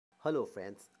Hello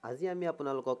friends, আজি আমি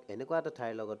আপোনালোকক এনেকুৱা এটা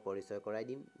ঠাইৰ লগত পৰিচয় কৰাই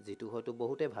দিম যেটো হয়তো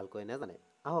বহুতে ভালকৈ নাজানে।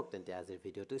 আহক তেন্তে আজিৰ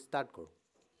ভিডিওটো ষ্টাৰ্ট কৰো।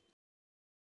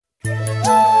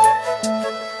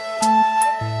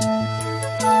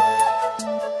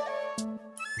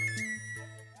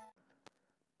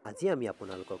 আজি আমি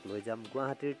আপোনালোকক লৈ যাম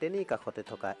গুৱাহাটীৰ তেনেই কাষতে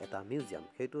থকা এটা মিউজিয়াম।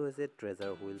 সেইটো হৈছে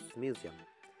ট্ৰেজাৰ হুইলছ মিউজিয়াম।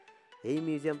 এই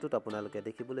মিউজিয়ামটোত আপোনালোকে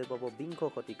দেখিবলৈ পাব বিংশ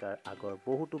শতিকাৰ আগৰ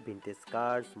বহুতো ভিন্টেজ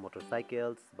কাৰ্স,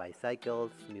 মটৰচাইকেলছ,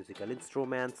 বাইচাইকেলছ, মিউজিকেল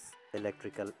ইনষ্ট্ৰুমেন্টছ,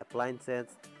 ইলেক্ট্ৰিকেল এপ্লায়েন্সেছ,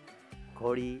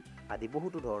 ঘড়ী আদি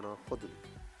বহুতো ধৰণৰ সঁজুলি।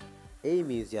 এই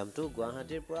মিউজিয়ামটো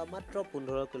গুৱাহাটীৰ পৰা মাত্ৰ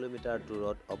 15 কিলোমিটাৰ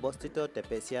দূৰত অৱস্থিত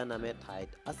টেপেচিয়া নামে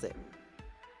ঠাইত আছে।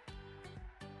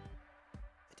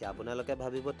 এতিয়া আপোনালোকে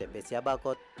ভাবিব টেপেচিয়া বা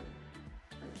ক'ত?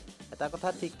 এটা কথা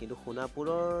ঠিক, কিন্তু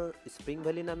সোনাপুৰৰ স্প্ৰিং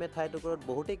ভেলী নামে ঠাইটুকুৰত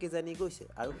বহুতেই কিজানি গৈছে,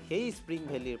 আৰু সেই স্প্ৰিং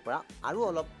ভেলীৰ পৰা আৰু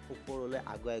অলপ ওপৰলৈ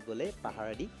আগুৱাই গ'লে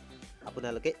পাহাৰেদি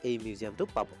আপোনালোকে এই মিউজিয়ামটো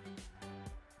পাব।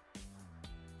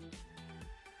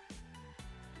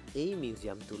 এই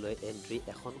মিউজিয়ামটোলৈ এন্ট্ৰি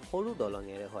এখন সৰু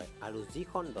দলঙেৰে হয়, আৰু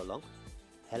যিখন দলং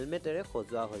হেলমেটেৰে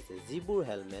সজোৱা হৈছে, যিবোৰ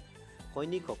হেলমেট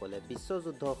সৈনিকসকলে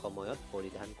বিশ্বযুদ্ধৰ সময়ত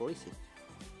পৰিধান কৰিছিল।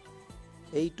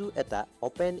 এইটো এটা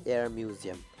অপেন এয়াৰ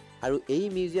মিউজিয়াম, আৰু এই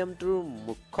মিউজিয়ামটোৰ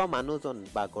মুখ্য মানুহজন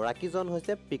বা গৰাকীজন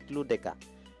হৈছে পিকলু ডেকা।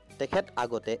 তেখেত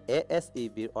আগতে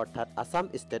ASEB অৰ্থাৎ আসাম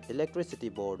ষ্টেট ইলেক্ট্ৰিচিটি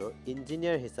বৰ্ডৰ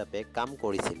ইঞ্জিনিয়াৰ হিচাপে কাম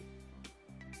কৰিছিল।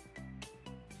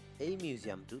 এই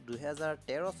মিউজিয়ামটো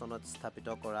 2013 চনত স্থাপিত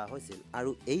কৰা হৈছিল,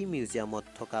 আৰু এই মিউজিয়ামত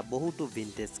থকা বহুতো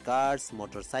ভিন্টেজ কাৰ্স,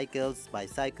 মটৰচাইকেলছ,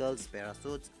 বাইচাইকেলছ,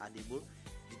 পেৰাচুটছ আদিবোৰ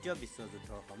দ্বিতীয়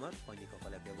বিশ্বযুদ্ধৰ সময়ত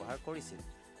সৈনিকসকলে ব্যৱহাৰ কৰিছিল।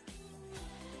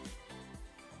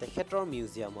 তেখেতৰ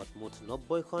মিউজিয়ামত মুঠ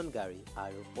 90খন গাড়ী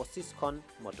আৰু 25খন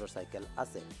মটৰচাইকেল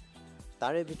আছে।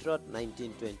 তাৰে ভিতৰত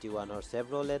 1921ৰ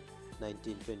চেভ্ৰলেট,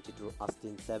 1922ৰ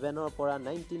অষ্টিন 7ৰ পৰা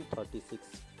 1936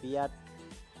 ফিয়াট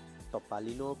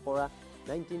টপালিনোৰ পৰা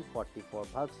 1944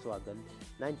 ভলক্সৱাগন,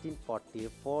 1940ৰ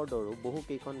ফৰ্ডৰো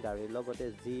বহুকেইখন গাড়ীৰ লগতে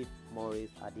জীপ,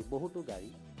 মৰিছ আদি বহুতো গাড়ী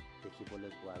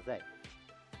দেখিবলৈ পোৱা যায়।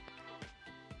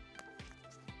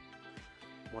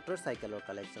 মটৰচাইকেলৰ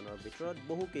কালেকশ্যনৰ ভিতৰত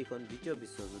বহুকেইখন দ্বিতীয়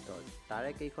বিশ্বযুদ্ধৰ,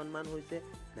 তাৰে কেইখনমান হৈছে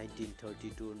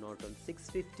 1932ৰ নৰ্টন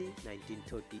 650,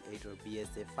 1938ৰ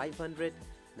BSA 500,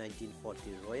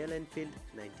 1940ৰ ৰয়েল এনফিল্ড,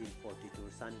 1942ৰ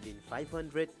ছানবিন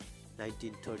 500,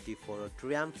 1934ৰ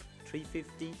ট্ৰিয়াম্ফ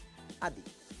 350 আদি।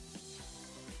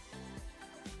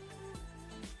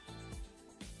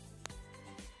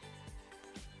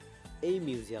 এই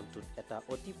মিউজিয়ামটোত এটা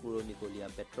অতি পুৰণিকলীয়া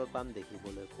পেট্ৰল পাম্প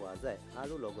দেখিবলৈ পোৱা যায়,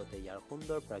 আৰু লগতে ইয়াৰ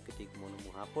সুন্দৰ প্ৰাকৃতিক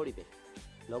মনোমোহা পৰিৱেশ।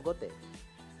 লগতে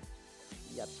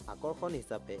ইয়াত আকৰ্ষণ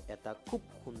হিচাপে এটা খুব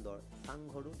সুন্দৰ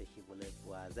চাংঘৰো দেখিবলৈ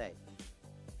পোৱা যায়।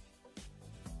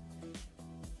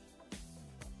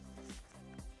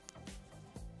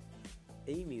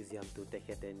 এই মিউজিয়ামটো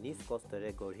তেখেতে নিজ কষ্টেৰে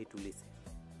গঢ়ি তুলিছে।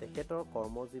 তেখেতৰ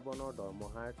কৰ্মজীৱনৰ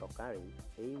দৰমহাৰ টকাৰেই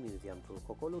এই মিউজিয়ামটোৰ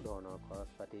সকলো ধৰণৰ খৰচ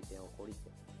পাতি তেওঁ কৰিছে।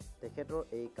 তেখেতৰ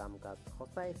এই কাম কাজ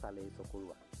সঁচাই চালেই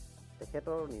চকুৰোৱা।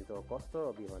 তেখেতৰ নিজৰ কষ্টৰ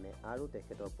অবিহনে আৰু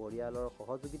তেখেতৰ পৰিয়ালৰ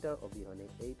সহযোগিতাৰ অবিহনে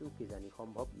এইটো কিজানি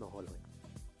সম্ভৱ নহ'ল হয়।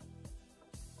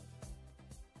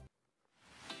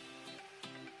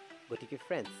 গতিকে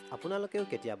ফ্ৰেণ্ডছ, আপোনালোকেও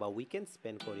কেতিয়াবা উইকেণ্ড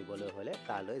স্পেণ্ড কৰিবলৈ হ'লে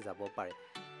তালৈ যাব পাৰে।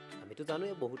 আমিতো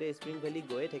জানোৱে বহুতে স্প্ৰিং ভেলী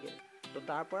গৈয়ে থাকে, তো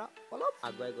তাৰ পৰা অলপ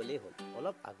আগুৱাই গ'লেই হ'ল।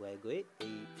 অলপ আগুৱাই গৈ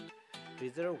এই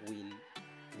ট্ৰেজাৰ হুইল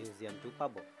মিউজিয়ামটো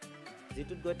পাব,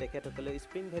 যিটোত গৈ তেখেতসকলে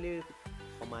স্প্ৰিং ভেলীৰ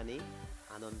সমানেই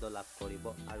আনন্দ লাভ কৰিব,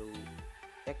 আৰু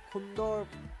এক সুন্দৰ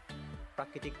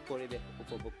প্ৰাকৃতিক পৰিৱেশ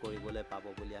উপভোগ কৰিবলৈ পাব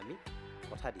বুলি আমি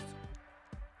কথা দিছোঁ।